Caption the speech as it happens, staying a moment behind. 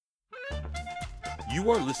You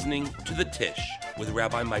are listening to The Tish with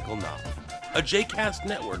Rabbi Michael Knopf, a JCast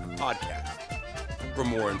Network podcast. For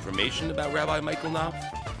more information about Rabbi Michael Knopf,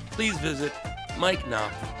 please visit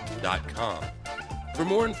mikeknopf.com. For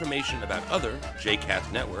more information about other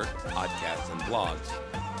JCast Network podcasts and blogs,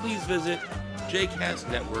 please visit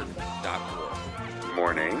jcastnetwork.org. Good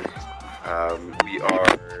morning. We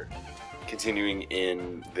are continuing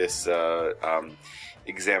in this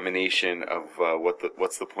examination of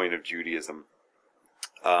what's the point of Judaism,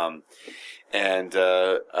 and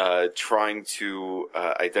trying to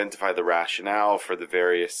identify the rationale for the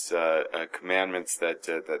various commandments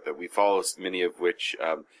that we follow, many of which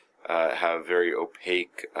have very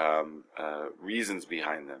opaque reasons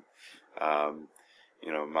behind them.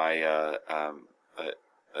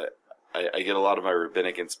 I get a lot of my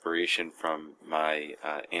rabbinic inspiration from my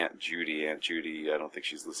Aunt Judy. Aunt Judy, I don't think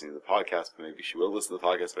she's listening to the podcast, but maybe she will listen to the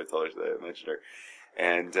podcast if I tell her that I mentioned her.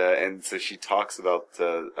 And so she talks about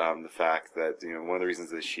the fact that one of the reasons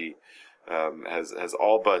that she has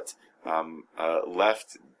all but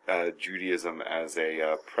left Judaism as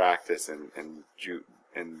a practice in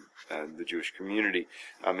the Jewish community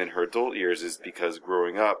in her adult years is because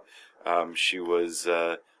growing up she was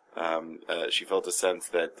she felt a sense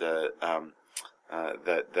that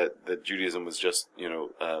that Judaism was just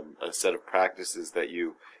a set of practices that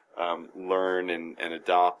you learn and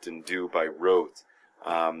adopt and do by rote,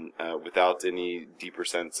 without any deeper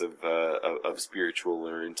sense of spiritual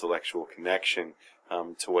or intellectual connection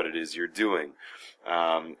to what it is you're doing,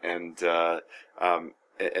 and so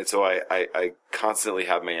I constantly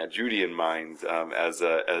have my Aunt Judy in mind as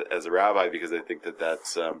a rabbi, because I think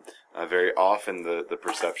that's very often the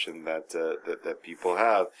perception that people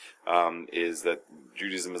have is that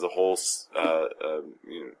Judaism is a whole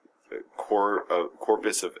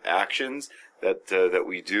corpus of actions that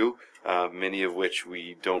we do, many of which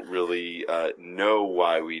we don't really know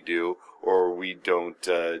why we do, or we don't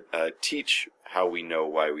teach how we know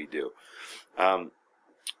why we do. And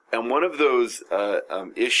one of those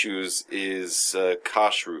issues is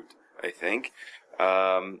kashrut, I think.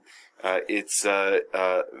 It's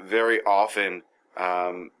very often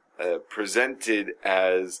presented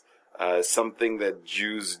as something that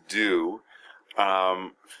Jews do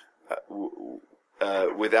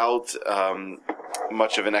without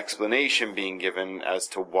much of an explanation being given as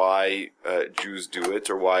to why Jews do it,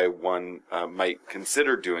 or why one might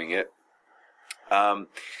consider doing it. And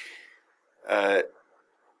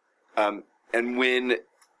when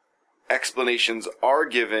explanations are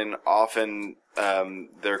given, often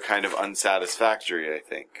they're kind of unsatisfactory, I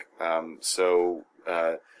think.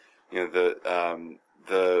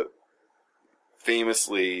 The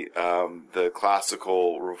famously the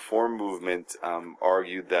classical reform movement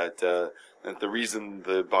argued that the reason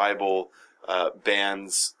the Bible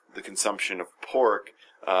bans the consumption of pork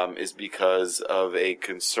is because of a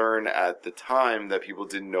concern at the time that people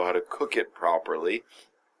didn't know how to cook it properly,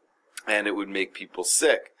 and it would make people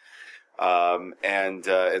sick. And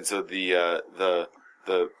so the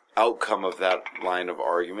outcome of that line of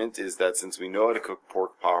argument is that since we know how to cook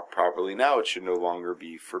pork properly now, it should no longer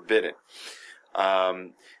be forbidden.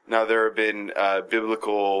 Now there have been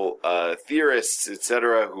biblical theorists,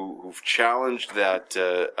 etc., who've challenged that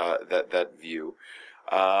view,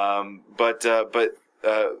 but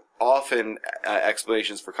often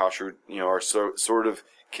explanations for kashrut, are sort of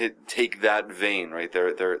take that vein, right?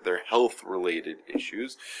 They're health related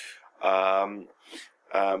issues,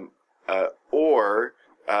 or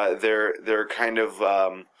they're kind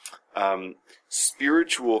of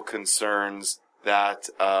spiritual concerns that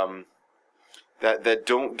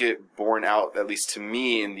don't get borne out, at least to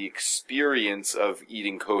me, in the experience of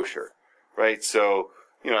eating kosher, right? So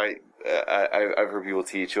I've heard people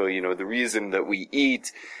teach, the reason that we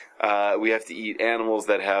eat. We have to eat animals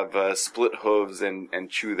that have split hooves and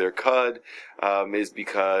chew their cud, is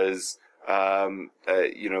because it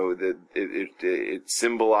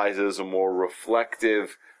symbolizes a more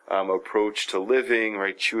reflective approach to living,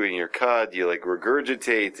 right? Chewing your cud, you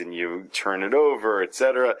regurgitate and you turn it over,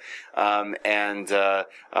 etc. And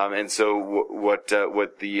so what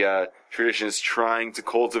the tradition is trying to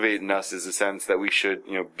cultivate in us is a sense that we should,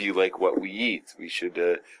 be like what we eat. We should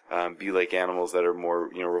be like animals that are more,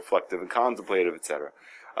 reflective and contemplative, etc.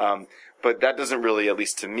 But that doesn't really, at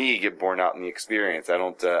least to me, get borne out in the experience. I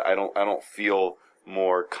don't feel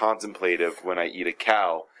more contemplative when I eat a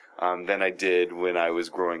cow than I did when I was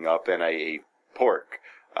growing up and I ate pork.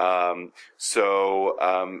 So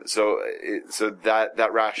that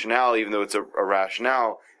rationale, even though it's a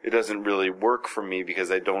rationale, it doesn't really work for me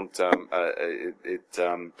because I don't. It's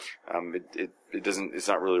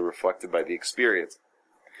not really reflected by the experience.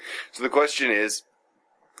 So the question is,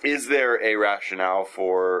 is there a rationale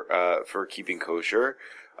for keeping kosher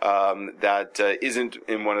that isn't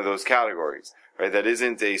in one of those categories, right? That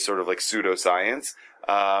isn't a sort of like pseudoscience,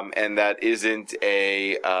 and that isn't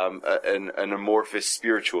an amorphous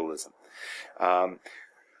spiritualism.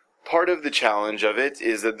 Part of the challenge of it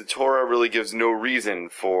is that the Torah really gives no reason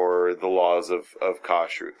for the laws of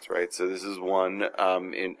kashrut, right? So this is one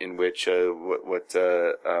in which in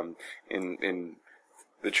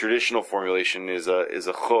the traditional formulation is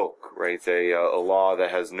a chok, right? It's a law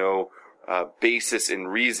that has no basis in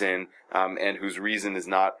reason, and whose reason is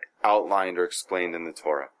not outlined or explained in the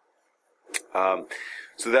Torah.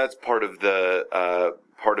 So that's part of the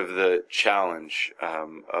challenge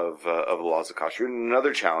of the laws of kashrut. And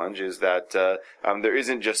another challenge is that there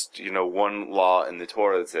isn't just one law in the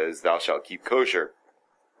Torah that says thou shalt keep kosher.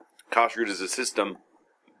 Kashrut is a system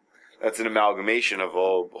that's an amalgamation of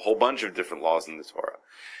a whole bunch of different laws in the Torah,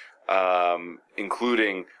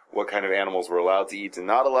 including what kind of animals we're allowed to eat and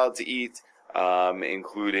not allowed to eat,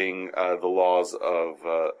 including the laws of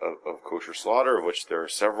kosher slaughter, of which there are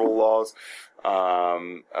several laws,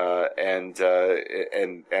 and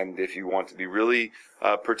if you want to be really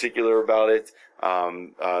particular about it,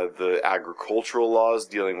 the agricultural laws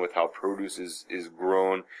dealing with how produce is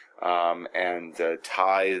grown and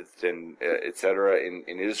tithed and etc.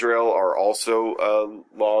 in Israel are also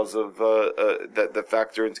laws of that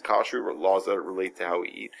factor into kashrut, laws that relate to how we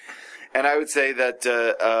eat. And I would say that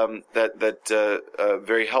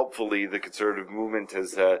very helpfully the conservative movement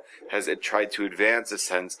has tried to advance a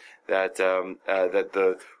sense that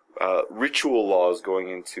the ritual laws going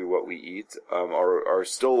into what we eat are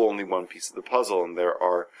still only one piece of the puzzle, and there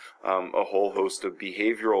are a whole host of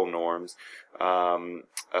behavioral norms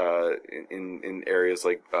in areas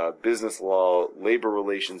like business law, labor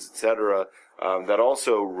relations, etc. That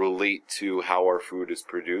also relate to how our food is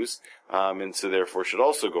produced, and so therefore should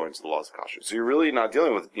also go into the laws of kashrut. So you're really not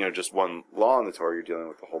dealing with just one law in the Torah; you're dealing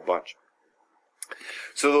with a whole bunch.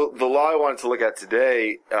 So the law I wanted to look at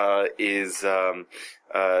today is the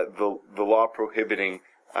law prohibiting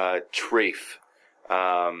treif.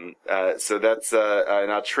 So that's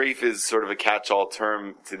now treif is sort of a catch-all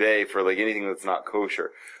term today for like anything that's not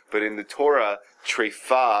kosher, but in the Torah,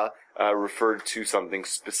 treifah referred to something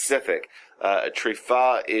specific. A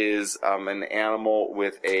treifah is an animal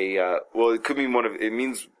with a it could mean it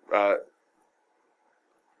means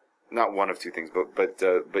not one of two things, but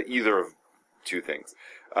either of two things.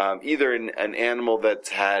 Either an animal that's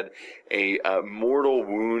had a mortal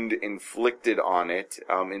wound inflicted on it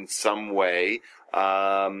in some way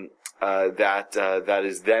that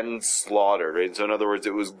is then slaughtered. Right? So in other words,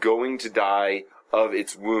 it was going to die of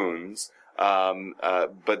its wounds,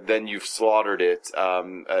 but then you've slaughtered it.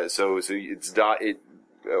 So it's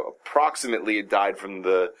approximately it died from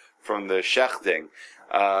the shechting.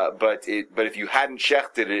 But if you hadn't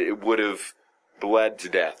shechted it, it would have bled to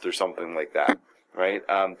death or something like that, right?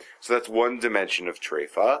 So that's one dimension of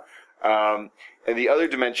treifa, and the other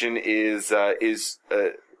dimension is a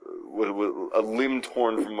limb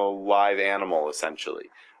torn from a live animal, essentially.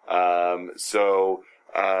 So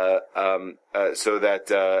that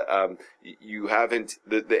you haven't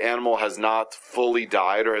the animal has not fully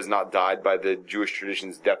died or has not died by the Jewish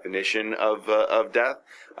tradition's definition of death,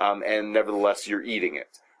 and nevertheless you're eating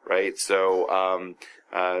it, right? So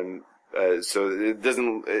it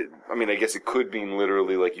doesn't. I guess it could mean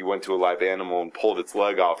literally like you went to a live animal and pulled its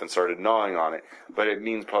leg off and started gnawing on it, but it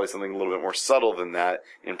means probably something a little bit more subtle than that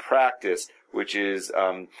in practice, which is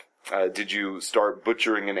did you start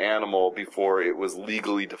butchering an animal before it was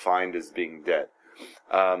legally defined as being dead?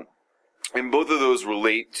 And both of those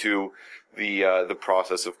relate to the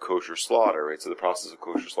process of kosher slaughter, right? So the process of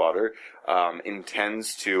kosher slaughter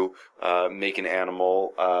intends to make an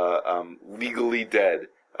animal legally dead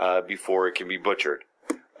before it can be butchered.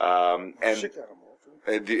 And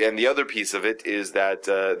the other piece of it is that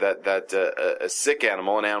a sick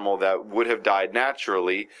animal, an animal that would have died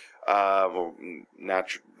naturally,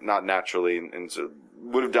 not naturally, and so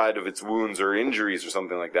would have died of its wounds or injuries or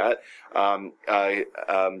something like that.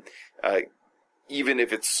 Even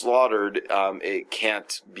if it's slaughtered, it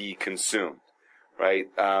can't be consumed, right?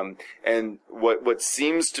 And what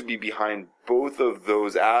seems to be behind both of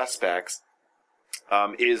those aspects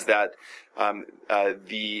is that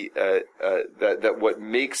that what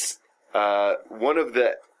makes one of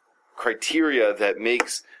the criteria that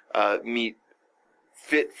makes meat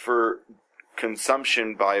fit for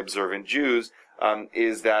consumption by observant Jews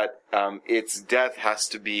is that its death has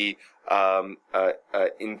to be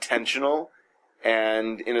intentional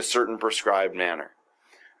and in a certain prescribed manner.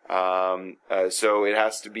 So it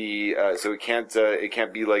has to be. So it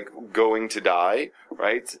can't be like going to die,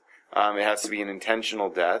 right? It has to be an intentional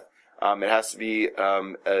death. It has to be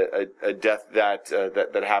a death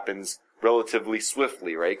that happens relatively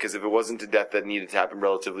swiftly, right? Because if it wasn't a death that needed to happen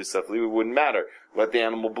relatively swiftly, it wouldn't matter. Let the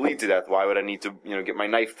animal bleed to death. Why would I need to, get my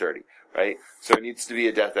knife dirty, right? So it needs to be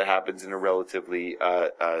a death that happens in a relatively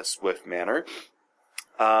swift manner.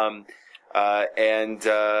 Yeah.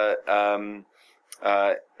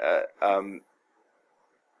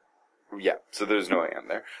 So there's no and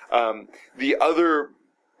there. The other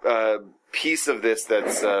piece of this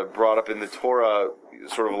that's brought up in the Torah,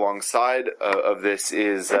 sort of alongside of this,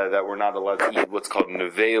 is that we're not allowed to eat what's called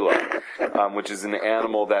nevela, which is an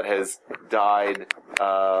animal that has died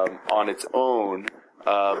on its own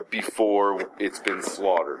before it's been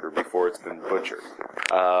slaughtered or before it's been butchered.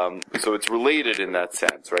 So it's related in that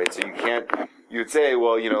sense, right? So you'd say,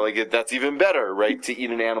 well, that's even better, right? To eat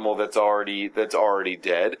an animal that's already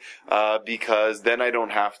dead, because then I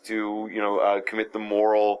don't have to, commit the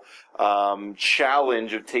moral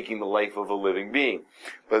challenge of taking the life of a living being.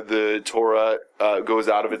 But the Torah goes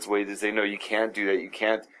out of its way to say, no, you can't do that. You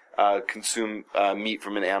can't consume meat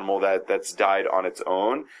from an animal that's died on its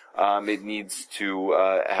own. It needs to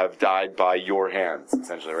have died by your hands,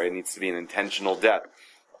 essentially, right? It needs to be an intentional death.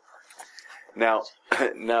 Now,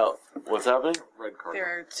 what's happening? Red cardinal.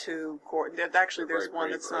 There are two. Actually, there's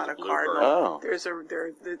one that's not a cardinal. Oh.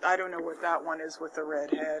 I don't know what that one is with the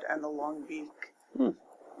red head and the long beak.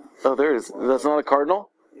 Oh, there is. That's not a cardinal?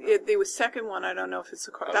 The second one, I don't know if it's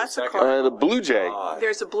a cardinal. That's a cardinal. The blue jay.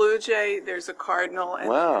 There's a blue jay, there's a cardinal,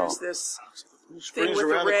 and there's this thing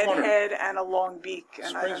with a red head and a long beak,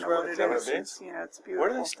 and I don't know what it is. It's beautiful. Where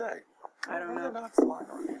do they stay? I don't know. Well,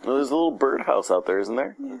 there's a little birdhouse out there, isn't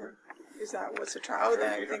there? Yeah. Is that what's attractive? Oh,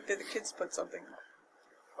 then I think that the kids put something.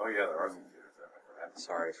 Oh yeah, there are.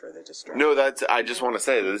 Sorry for the distraction. No, I just want to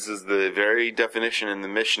say that this is the very definition in the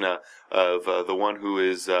Mishnah of the one who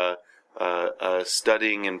is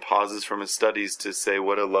studying and pauses from his studies to say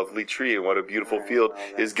what a lovely tree and what a beautiful field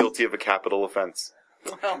is guilty of a capital offense.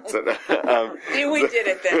 Well, So, we did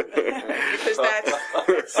it then, because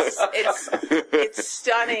it's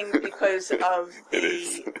stunning because of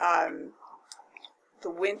the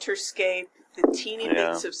winterscape, the teeny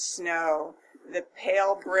bits of snow, the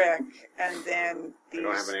pale brick, and then these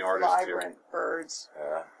vibrant birds.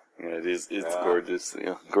 Yeah, it's gorgeous.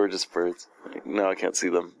 Gorgeous birds. No, I can't see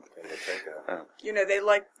them. They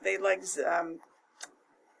like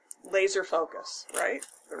laser focus, right?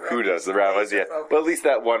 Who does? The rabbis, yeah. Well, at least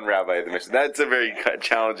that one rabbi of the Mishnah. That's a very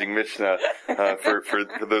challenging Mishnah for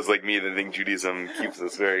those like me that think Judaism keeps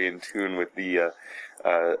us very in tune with the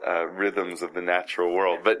rhythms of the natural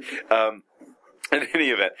world. But in any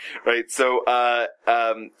event, right? So there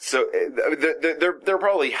are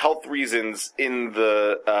probably health reasons in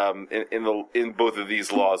in both of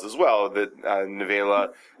these laws as well. That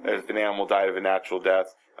nevela, if an animal died of a natural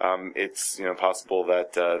death, it's possible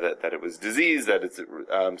that it was disease, that it's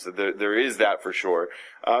so there is that for sure.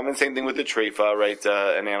 And same thing with the treifa, right?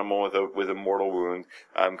 An animal with a mortal wound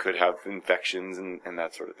could have infections and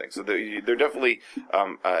that sort of thing. So there are definitely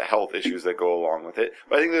health issues that go along with it.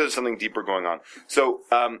 But I think there's something deeper going on. So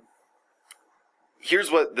here's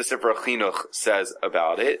what the Sefer Chinuch says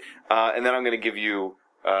about it, and then I'm going to give you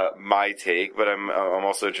my take, but I'm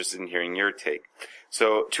also interested in hearing your take.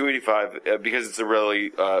 So 285, because it's a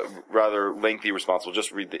really rather lengthy response, we'll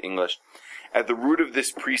just read the English. At the root of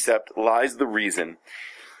this precept lies the reason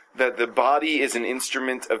that the body is an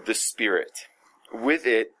instrument of the spirit. With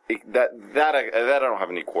it, that I don't have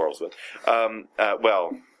any quarrels with.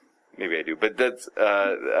 Well, maybe I do, but that's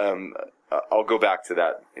I'll go back to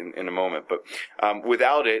that in a moment. But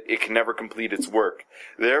without it, it can never complete its work.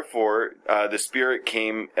 Therefore, the Spirit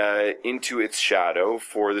came into its shadow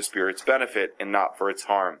for the Spirit's benefit and not for its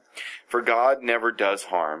harm. For God never does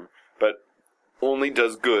harm, but only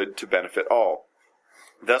does good to benefit all.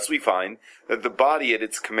 Thus we find that the body at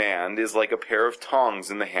its command is like a pair of tongs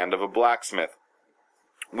in the hand of a blacksmith.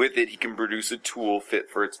 With it, he can produce a tool fit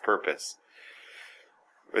for its purpose.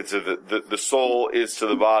 Right, so the soul is to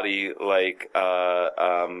the body like a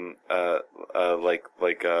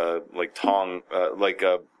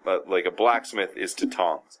blacksmith is to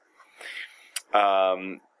tongs.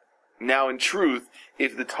 Now, in truth,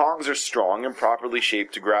 if the tongs are strong and properly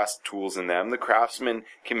shaped to grasp tools in them, the craftsman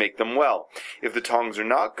can make them well. If the tongs are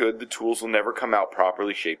not good, the tools will never come out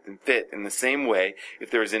properly shaped and fit. In the same way, if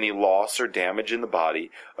there is any loss or damage in the body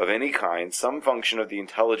of any kind, some function of the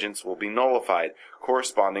intelligence will be nullified,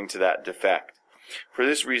 corresponding to that defect. For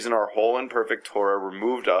this reason, our whole and perfect Torah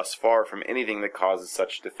removed us far from anything that causes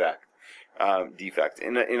such defect. defect.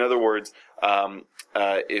 In other words,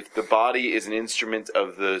 if the body is an instrument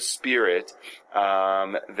of the spirit,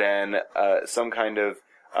 then some kind of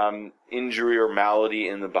injury or malady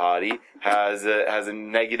in the body has a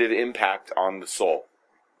negative impact on the soul.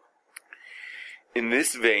 In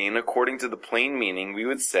this vein, according to the plain meaning, we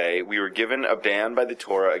would say we were given a ban by the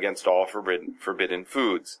Torah against all forbidden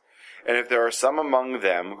foods. And if there are some among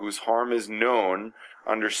them whose harm is known,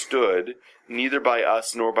 understood, neither by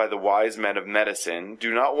us nor by the wise men of medicine,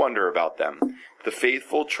 do not wonder about them. The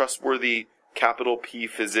faithful, trustworthy, capital P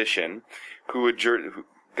physician, who adjured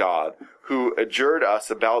us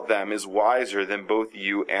about them, is wiser than both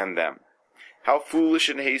you and them. How foolish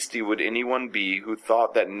and hasty would anyone be who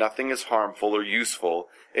thought that nothing is harmful or useful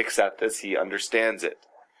except as he understands it.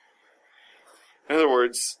 In other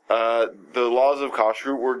words, the laws of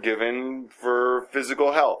kashrut were given for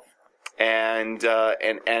physical health, and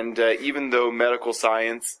even though medical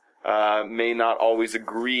science may not always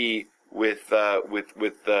agree with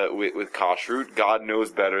kashrut, God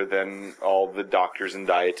knows better than all the doctors and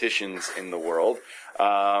dietitians in the world,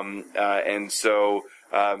 and so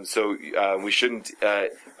we shouldn't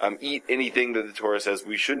eat anything that the Torah says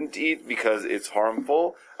we shouldn't eat because it's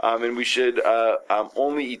harmful, and we should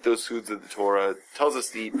only eat those foods that the Torah tells us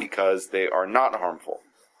to eat because they are not harmful,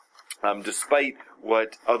 despite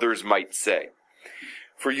what others might say.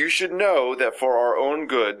 For you should know that for our own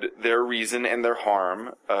good, their reason and their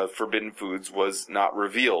harm of forbidden foods was not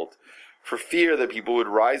revealed, for fear that people would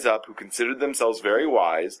rise up who considered themselves very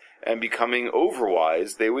wise, and becoming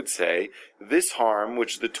overwise, they would say, this harm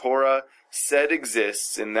which the Torah said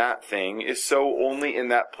exists in that thing is so only in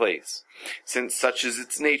that place, since such is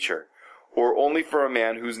its nature, or only for a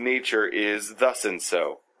man whose nature is thus and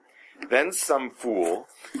so. Then some fool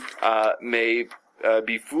may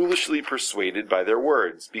be foolishly persuaded by their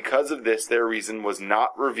words. Because of this, their reason was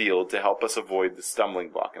not revealed to help us avoid the stumbling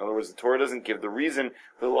block. In other words, the Torah doesn't give the reason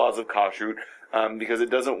for the laws of kashrut because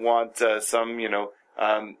it doesn't want some,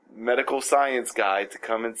 medical science guy to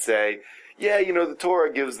come and say, yeah, the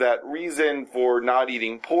Torah gives that reason for not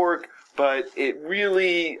eating pork, but it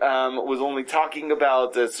really was only talking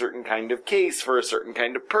about a certain kind of case for a certain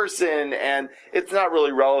kind of person, and it's not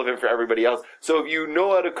really relevant for everybody else. So if you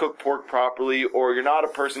know how to cook pork properly, or you're not a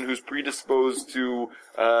person who's predisposed to,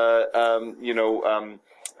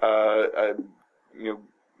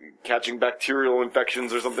 catching bacterial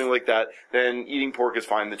infections or something like that, then eating pork is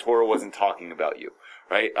fine. The Torah wasn't talking about you,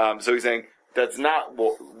 right? So he's saying that's not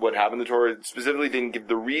what happened. The Torah specifically didn't give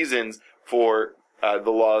the reasons for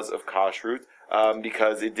the laws of kashrut,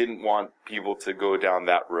 because it didn't want people to go down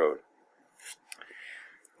that road.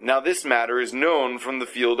 Now this matter is known from the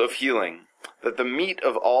field of healing, that the meat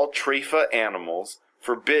of all treifa animals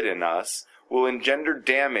forbidden us will engender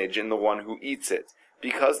damage in the one who eats it,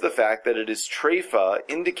 because the fact that it is treifa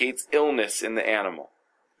indicates illness in the animal.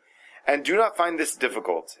 And do not find this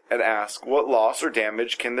difficult, and ask, what loss or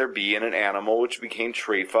damage can there be in an animal which became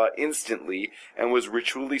treifa instantly and was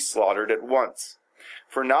ritually slaughtered at once?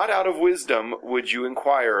 For not out of wisdom would you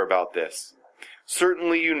inquire about this.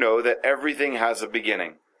 Certainly you know that everything has a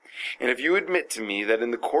beginning. And if you admit to me that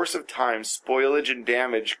in the course of time spoilage and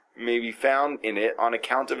damage may be found in it on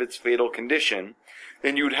account of its fatal condition,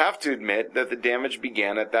 then you would have to admit that the damage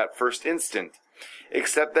began at that first instant,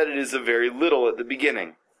 except that it is a very little at the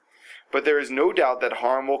beginning. But there is no doubt that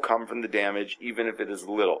harm will come from the damage, even if it is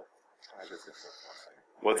little.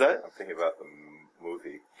 What's that? I'm thinking about the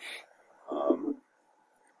movie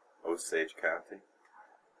Osage County.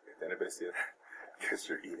 Did anybody see that? Because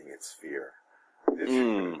you're eating its fear. Did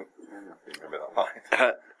you remember that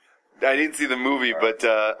line? I didn't see the movie, but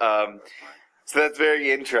so that's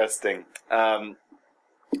very interesting. I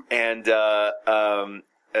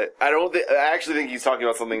actually think he's talking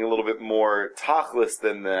about something a little bit more tachlis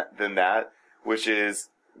than that, which is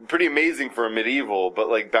pretty amazing for a medieval, but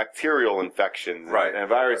like bacterial infections and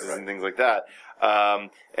viruses and things like that.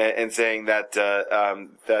 And saying that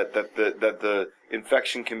the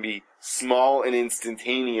infection can be small and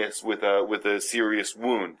instantaneous with a serious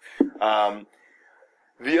wound.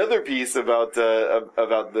 The other piece about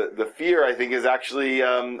the fear, I think, is actually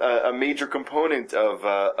a major component of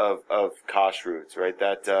kashrut, right?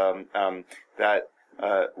 That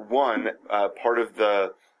part of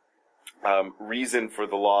the reason for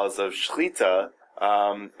the laws of shchita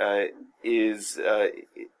is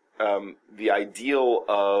the ideal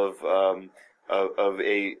of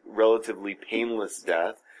a relatively painless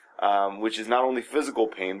death, which is not only physical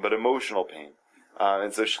pain but emotional pain,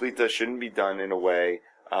 and so shchita shouldn't be done in a way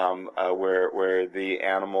where the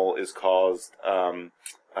animal is caused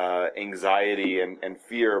anxiety and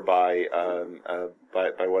fear by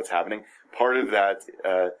what's happening. Part of that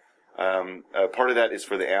is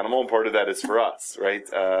for the animal, and part of that is for us, right?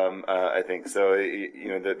 I think so.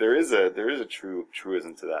 There is a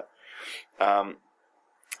truism to that.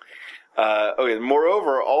 Okay.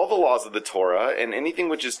 Moreover, all the laws of the Torah and anything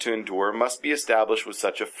which is to endure must be established with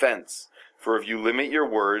such offense. For if you limit your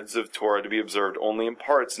words of Torah to be observed only in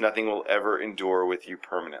parts, nothing will ever endure with you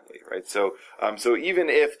permanently, right? So even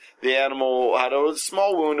if the animal had a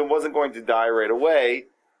small wound and wasn't going to die right away,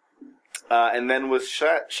 and then was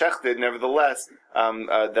shechted, nevertheless,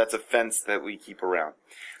 that's a fence that we keep around.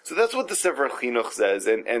 So that's what the Sefer Chinuch says,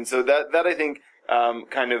 and so that I think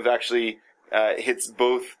kind of actually hits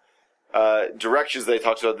both directions that I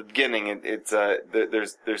talked about at the beginning.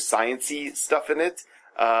 There's sciencey stuff in it,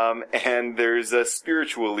 and there's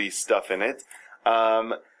spiritually stuff in it.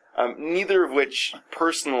 Neither of which,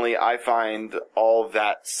 personally, I find all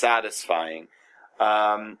that satisfying.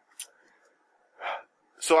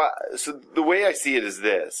 So the way I see it is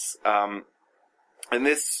this, and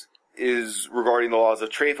this is regarding the laws of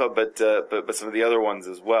Treifa, but some of the other ones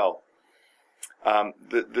as well.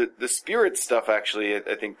 The spirit stuff actually,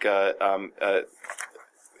 I think,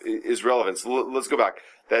 is relevant. So let's go back.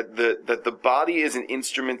 That the body is an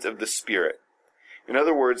instrument of the spirit. In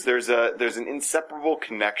other words, there's an inseparable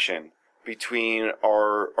connection between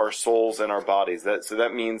our souls and our bodies. So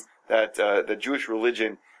that means that the Jewish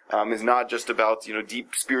religion is not just about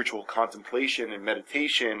deep spiritual contemplation and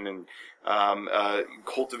meditation and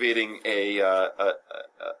cultivating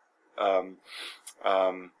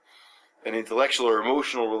an intellectual or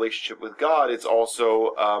emotional relationship with God. It's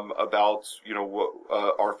also about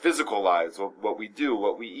our physical lives, what we do,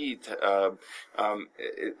 what we eat,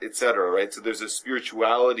 etc. Right? So there's a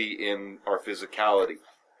spirituality in our physicality.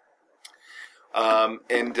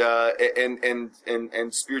 And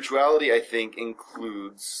spirituality, I think,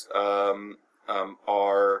 includes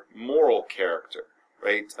our moral character,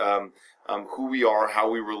 right? Who we are,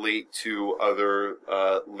 how we relate to other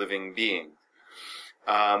living beings.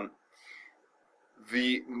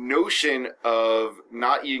 The notion of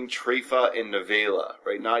not eating treifa and nevela,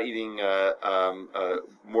 right? Not eating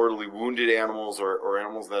mortally wounded animals or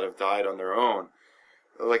animals that have died on their own.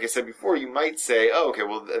 Like I said before, you might say, oh, okay,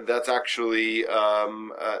 well, that's actually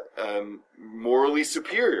morally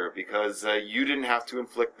superior because you didn't have to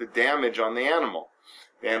inflict the damage on the animal.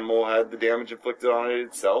 The animal had the damage inflicted on it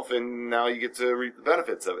itself, and now you get to reap the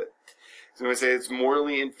benefits of it. So I say it's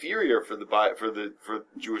morally inferior for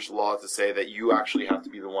Jewish law to say that you actually have to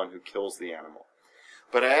be the one who kills the animal.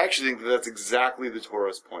 But I actually think that that's exactly the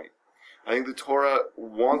Torah's point. I think the Torah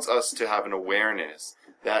wants us to have an awareness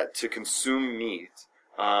that to consume meat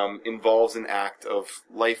involves an act of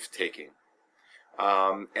life-taking,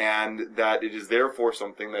 and that it is therefore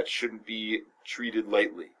something that shouldn't be treated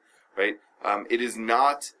lightly, right? It is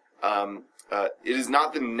not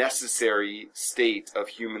the necessary state of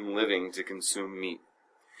human living to consume meat.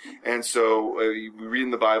 And so we read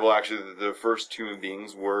in the Bible actually that the first human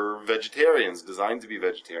beings were vegetarians, designed to be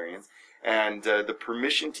vegetarians, and the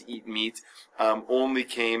permission to eat meat only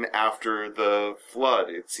came after the flood.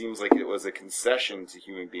 It seems like it was a concession to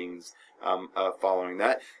human beings following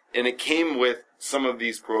that, and it came with some of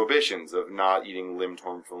these prohibitions of not eating limb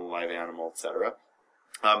torn from a live animal, etc.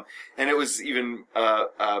 And it was even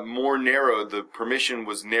more narrowed. The permission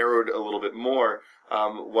was narrowed a little bit more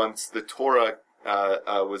once the Torah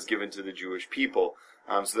was given to the Jewish people,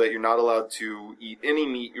 so that you're not allowed to eat any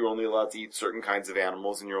meat. You're only allowed to eat certain kinds of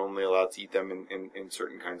animals, and you're only allowed to eat them in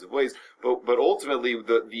certain kinds of ways. But ultimately,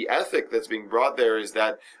 the ethic that's being brought there is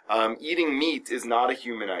that eating meat is not a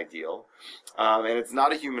human ideal, and it's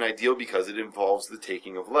not a human ideal because it involves the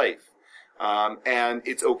taking of life, and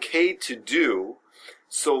it's okay to do,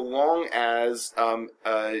 so long as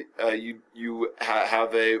you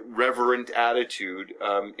have a reverent attitude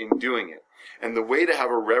in doing it. And the way to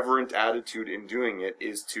have a reverent attitude in doing it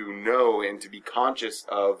is to know and to be conscious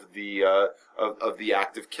of the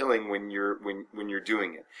act of killing when you're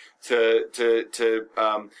doing it. To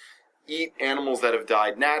eat animals that have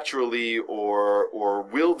died naturally or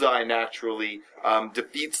will die naturally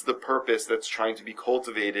defeats the purpose that's trying to be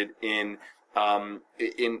cultivated in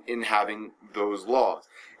having those laws.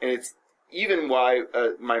 And it's even why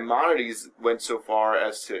Maimonides went so far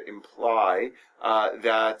as to imply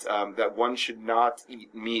that one should not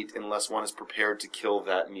eat meat unless one is prepared to kill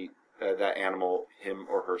that animal, him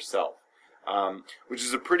or herself, which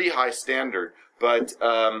is a pretty high standard. But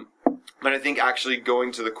I think actually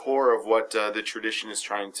going to the core of what the tradition is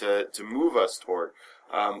trying to move us toward,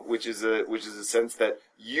 which is a sense that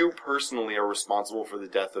you personally are responsible for the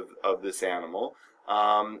death of this animal.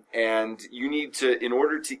 and you need to, in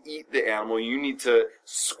order to eat the animal, you need to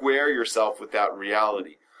square yourself with that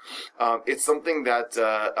reality. It's something that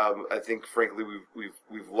I think, frankly,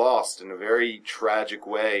 we've lost in a very tragic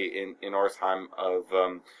way in our time of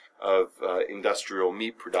industrial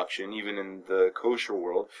meat production, even in the kosher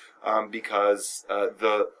world, because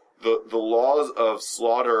the laws of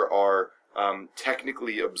slaughter are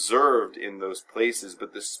technically observed in those places,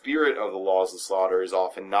 but the spirit of the laws of slaughter is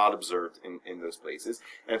often not observed in those places.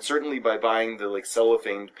 And certainly by buying the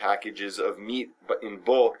cellophane packages of meat but in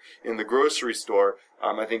bulk in the grocery store,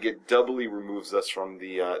 I think it doubly removes us from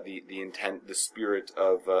the intent, the spirit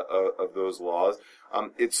of those laws.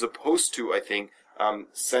 It's supposed to, I think,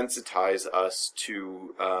 sensitize us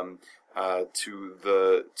to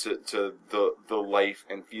the life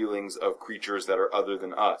and feelings of creatures that are other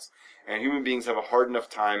than us. And human beings have a hard enough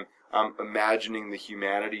time imagining the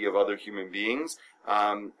humanity of other human beings,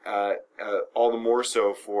 all the more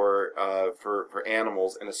so for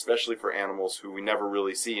animals, and especially for animals who we never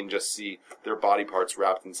really see and just see their body parts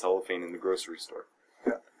wrapped in cellophane in the grocery store.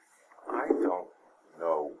 Yeah. I don't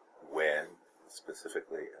know when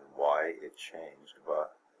specifically and why it changed,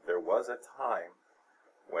 but there was a time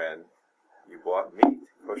when you bought meat,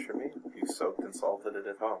 kosher meat, you soaked and salted it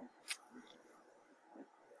at home.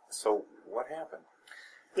 So what happened?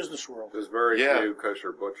 Business world. There's very few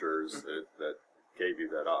kosher butchers that gave you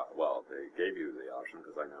that. Well, they gave you the option,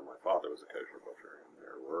 because I know my father was a kosher butcher, and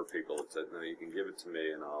there were people that said, "No, you can give it to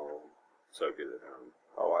me, and I'll soak it at home."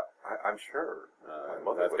 Oh, I'm sure.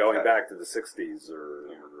 That's going back to the '60s or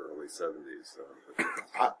early '70s. So.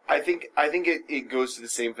 I think it goes to the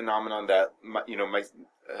same phenomenon that my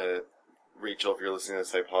Rachel, if you're listening to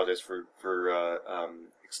this, I apologize for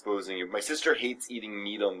exposing you. My sister hates eating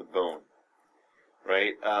meat on the bone,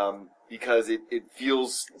 right? Because it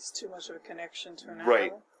feels... It's too much of a connection to an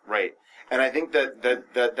animal. Right. And I think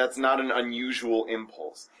that's not an unusual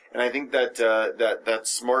impulse. And I think that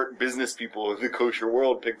smart business people in the kosher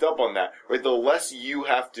world picked up on that, right? The less you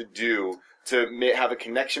have to do to have a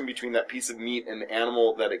connection between that piece of meat and the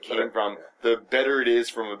animal that it came from, the better it is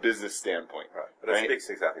from a business standpoint. Right. But it speaks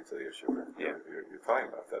exactly to the issue you're talking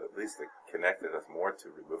about, that at least it connected us more to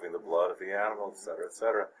removing the blood of the animal, et cetera, et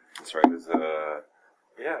cetera. That's right. Because,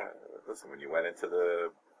 listen, when you went into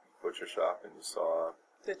the butcher shop and you saw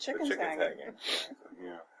the chickens hanging.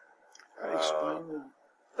 I explained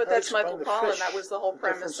but that's Michael Pollan. That was the whole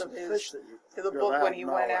premise of the book when he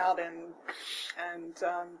went out and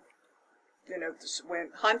just went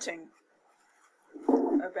hunting,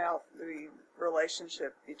 about the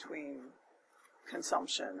relationship between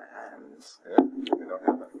consumption and we don't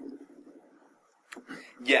have that.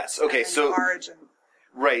 Yes. Okay. And so origin.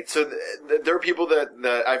 Right. So there are people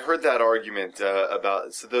that I've heard that argument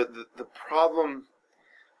about. So the problem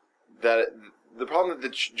that the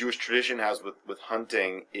Jewish tradition has with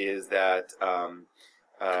hunting is that on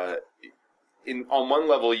one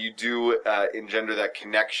level you do engender that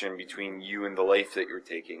connection between you and the life that you're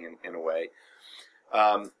taking in a way.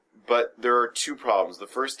 But there are two problems. The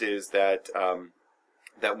first is that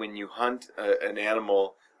when you hunt an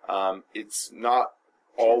animal, it's not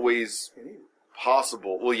always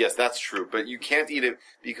possible. Well, yes, that's true, but you can't eat it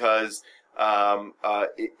because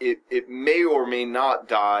it may or may not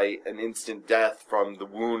die an instant death from the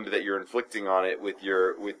wound that you're inflicting on it with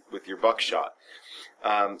your buckshot.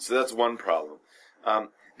 So that's one problem.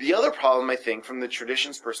 The other problem, I think, from the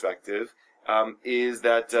tradition's perspective, is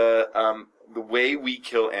that the way we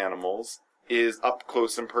kill animals is up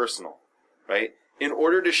close and personal, right? In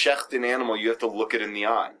order to shecht an animal, you have to look it in the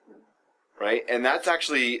eye, right? And that's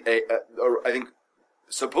actually, I think,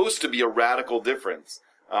 supposed to be a radical difference.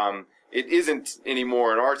 It isn't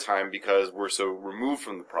anymore in our time because we're so removed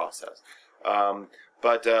from the process.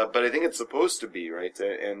 But I think it's supposed to be, right?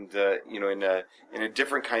 And in a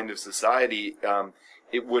different kind of society,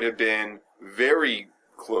 it would have been very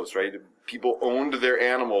close, right? People owned their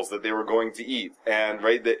animals that they were going to eat, and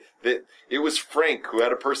right that it was Frank who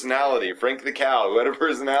had a personality, Frank the cow who had a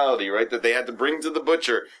personality, right? That they had to bring to the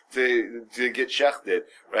butcher to get shechted,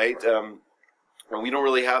 right? And we don't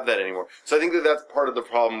really have that anymore. So I think that's part of the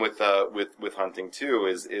problem with hunting too,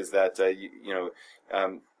 is that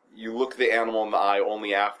you look the animal in the eye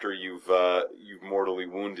only after you've mortally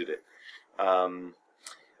wounded it. And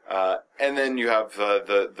then you have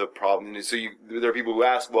the problem. So there are people who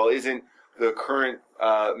ask, well, isn't the current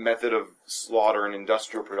method of slaughter and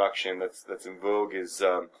industrial production that's in vogue is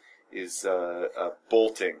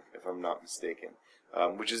bolting, if I'm not mistaken,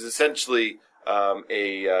 which is essentially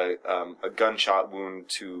a gunshot wound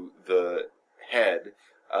to the head,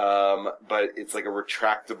 but it's like a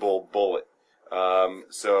retractable bullet.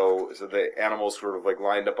 So the animal's sort of like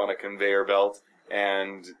lined up on a conveyor belt,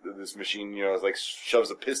 and this machine, like shoves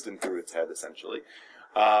a piston through its head, essentially,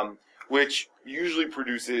 which usually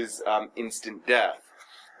produces instant death.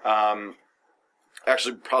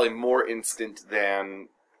 Actually, probably more instant than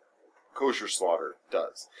kosher slaughter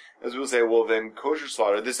does. As we'll say, well, then kosher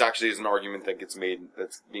slaughter, this actually is an argument that's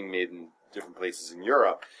being made in different places in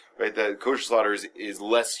Europe, right? That kosher slaughter is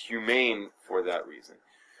less humane for that reason.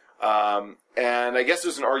 And I guess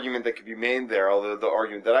there's an argument that could be made there, although the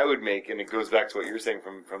argument that I would make, and it goes back to what you were saying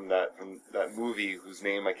from that movie whose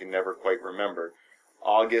name I can never quite remember,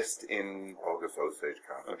 August Osage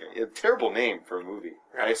County. Okay, a terrible name for a movie.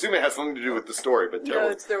 I assume it has something to do with the story, but terrible.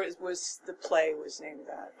 No, the play was named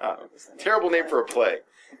that. Terrible name for a play.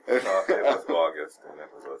 It was August, and it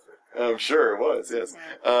was Osage. I'm sure it was. Yes.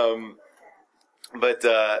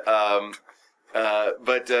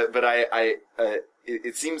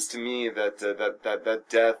 It seems to me that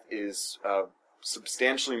death is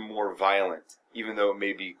substantially more violent, even though it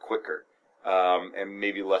may be quicker. And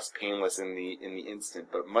maybe less painless in the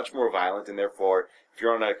instant, but much more violent, and therefore, if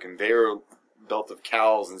you're on a conveyor belt of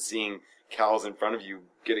cows and seeing cows in front of you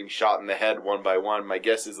getting shot in the head one by one, my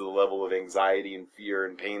guess is the level of anxiety and fear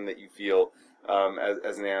and pain that you feel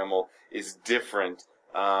as an animal is different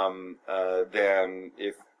than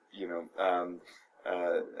if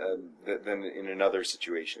than in another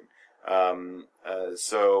situation.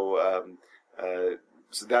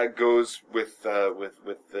 So that goes with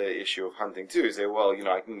the issue of hunting too. You say, well,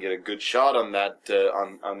 I can get a good shot on that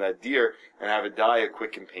on that deer and have it die a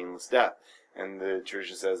quick and painless death, and the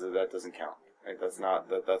church says that doesn't count. Right? That's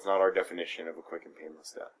not our definition of a quick and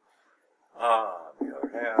painless death. On the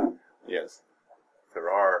other hand, yes,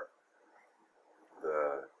 there are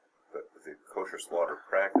the kosher slaughter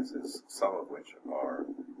practices, some of which are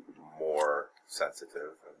more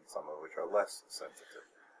sensitive and some of which are less sensitive.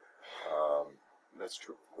 That's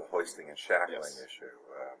true. The hoisting and shackling issue,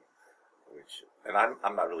 and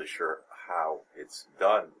I'm not really sure how it's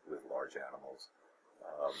done with large animals,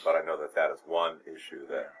 but I know that is one issue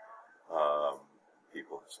that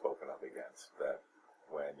people have spoken up against. That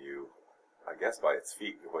when you, I guess by its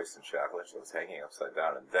feet, you hoist and shackle it, so it's hanging upside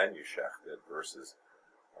down, and then you shackle it versus,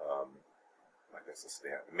 I guess a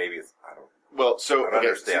stand. Maybe it's I don't. Well, so I don't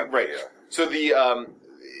understand. Right. So the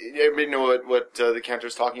everybody know what the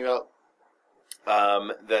cantor's talking about?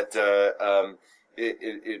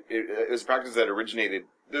 It was a practice that originated.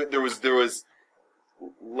 There was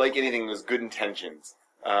like anything, there was good intentions.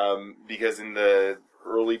 Because in the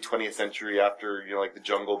early 20th century, after like the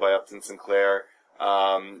Jungle by Upton Sinclair,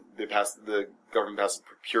 the government passed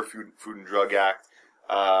the Pure Food and Drug Act,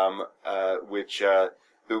 which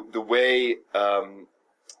the way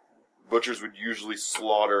butchers would usually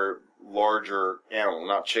slaughter larger animals,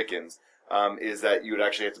 not chickens. Is that you would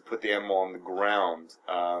actually have to put the animal on the ground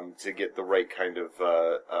to get the right kind of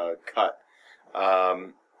cut,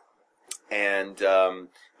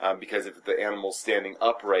 because if the animal's standing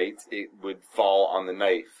upright, it would fall on the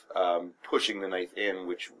knife, pushing the knife in,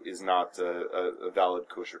 which is not a valid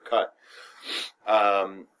kosher cut.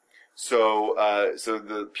 So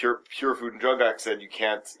the Pure Food and Drug Act said you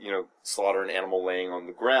can't slaughter an animal laying on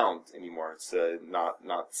the ground anymore. It's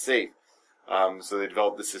not safe. So they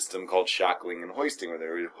developed the system called shackling and hoisting, where they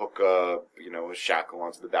would hook a shackle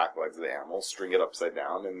onto the back legs of the animal, string it upside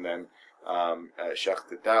down, and then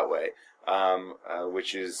shecht it that way,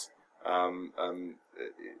 which is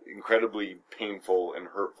incredibly painful and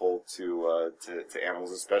hurtful to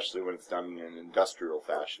animals, especially when it's done in an industrial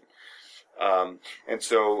fashion. And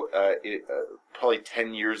so, probably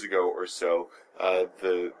 10 years ago or so,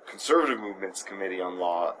 the Conservative Movement's Committee on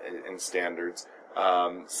Law and Standards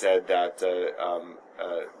said that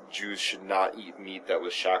Jews should not eat meat that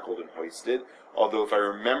was shackled and hoisted. Although, if I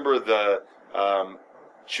remember the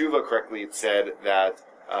tshuva correctly, it said that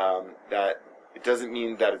it doesn't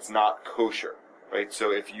mean that it's not kosher, right?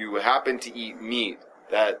 So, if you happen to eat meat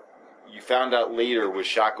that you found out later was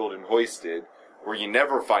shackled and hoisted, or you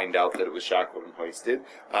never find out that it was shackled and hoisted,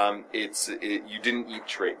 you didn't eat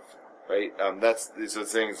treif, right? So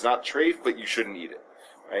it's saying it's not treif, but you shouldn't eat it.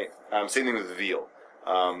 Right. Same thing with veal.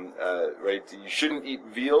 Right. You shouldn't eat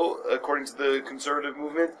veal according to the conservative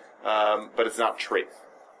movement, but it's not treif.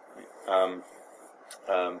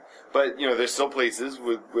 But there's still places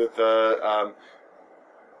with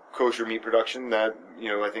kosher meat production that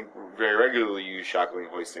I think very regularly use shackling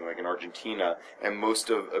and hoisting, like in Argentina, and much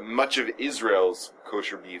of Israel's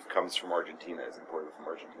kosher beef comes from Argentina, is imported from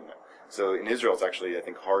Argentina. So in Israel, it's actually I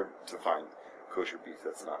think hard to find kosher beef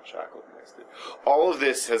that's not shackled and hoisted. All of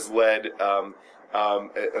this has led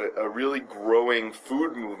a really growing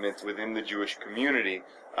food movement within the Jewish community,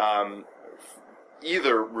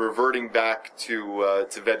 either reverting back to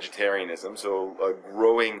vegetarianism, so a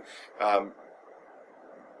growing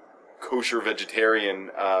kosher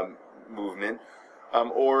vegetarian movement,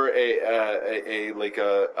 or a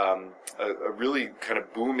really kind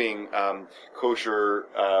of booming kosher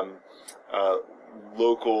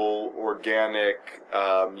local organic,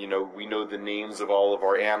 we know the names of all of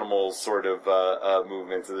our animals sort of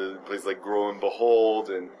movements. Places like Grow and Behold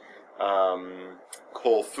and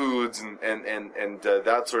Whole Foods and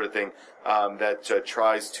that sort of thing that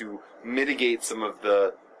tries to mitigate some of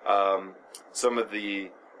the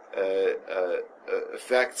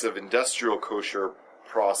effects of industrial kosher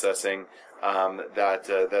processing that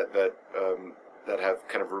have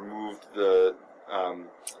kind of removed the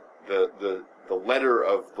letter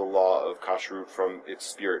of the law of kashrut from its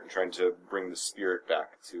spirit, and trying to bring the spirit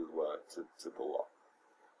back to the law.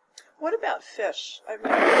 What about fish? I've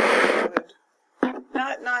never heard food.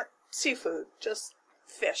 Not seafood, just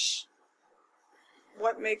fish.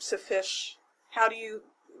 What makes a fish? How do you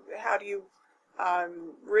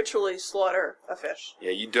ritually slaughter a fish?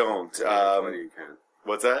 Yeah, you don't. Any way you can.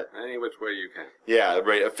 What's that? Any which way you can. Yeah,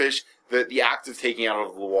 right. A fish. The act of taking out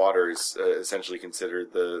of the water is essentially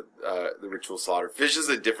considered the ritual slaughter. Fish is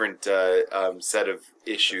a different set of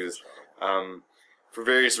issues. For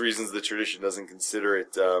various reasons, the tradition doesn't consider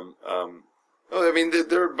it. There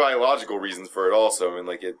are biological reasons for it also.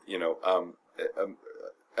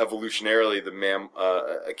 Evolutionarily,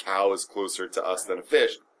 a cow is closer to us than a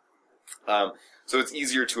fish. So it's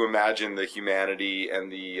easier to imagine the humanity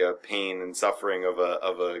and the pain and suffering of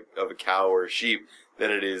a cow or a sheep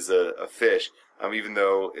than it is a fish. Even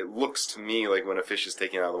though it looks to me like when a fish is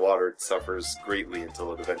taken out of the water, it suffers greatly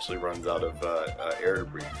until it eventually runs out of air to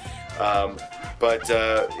breathe.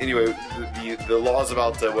 Anyway, the laws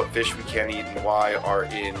about what fish we can eat and why are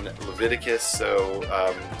in Leviticus, so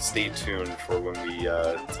stay tuned for when we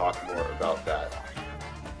talk more about that.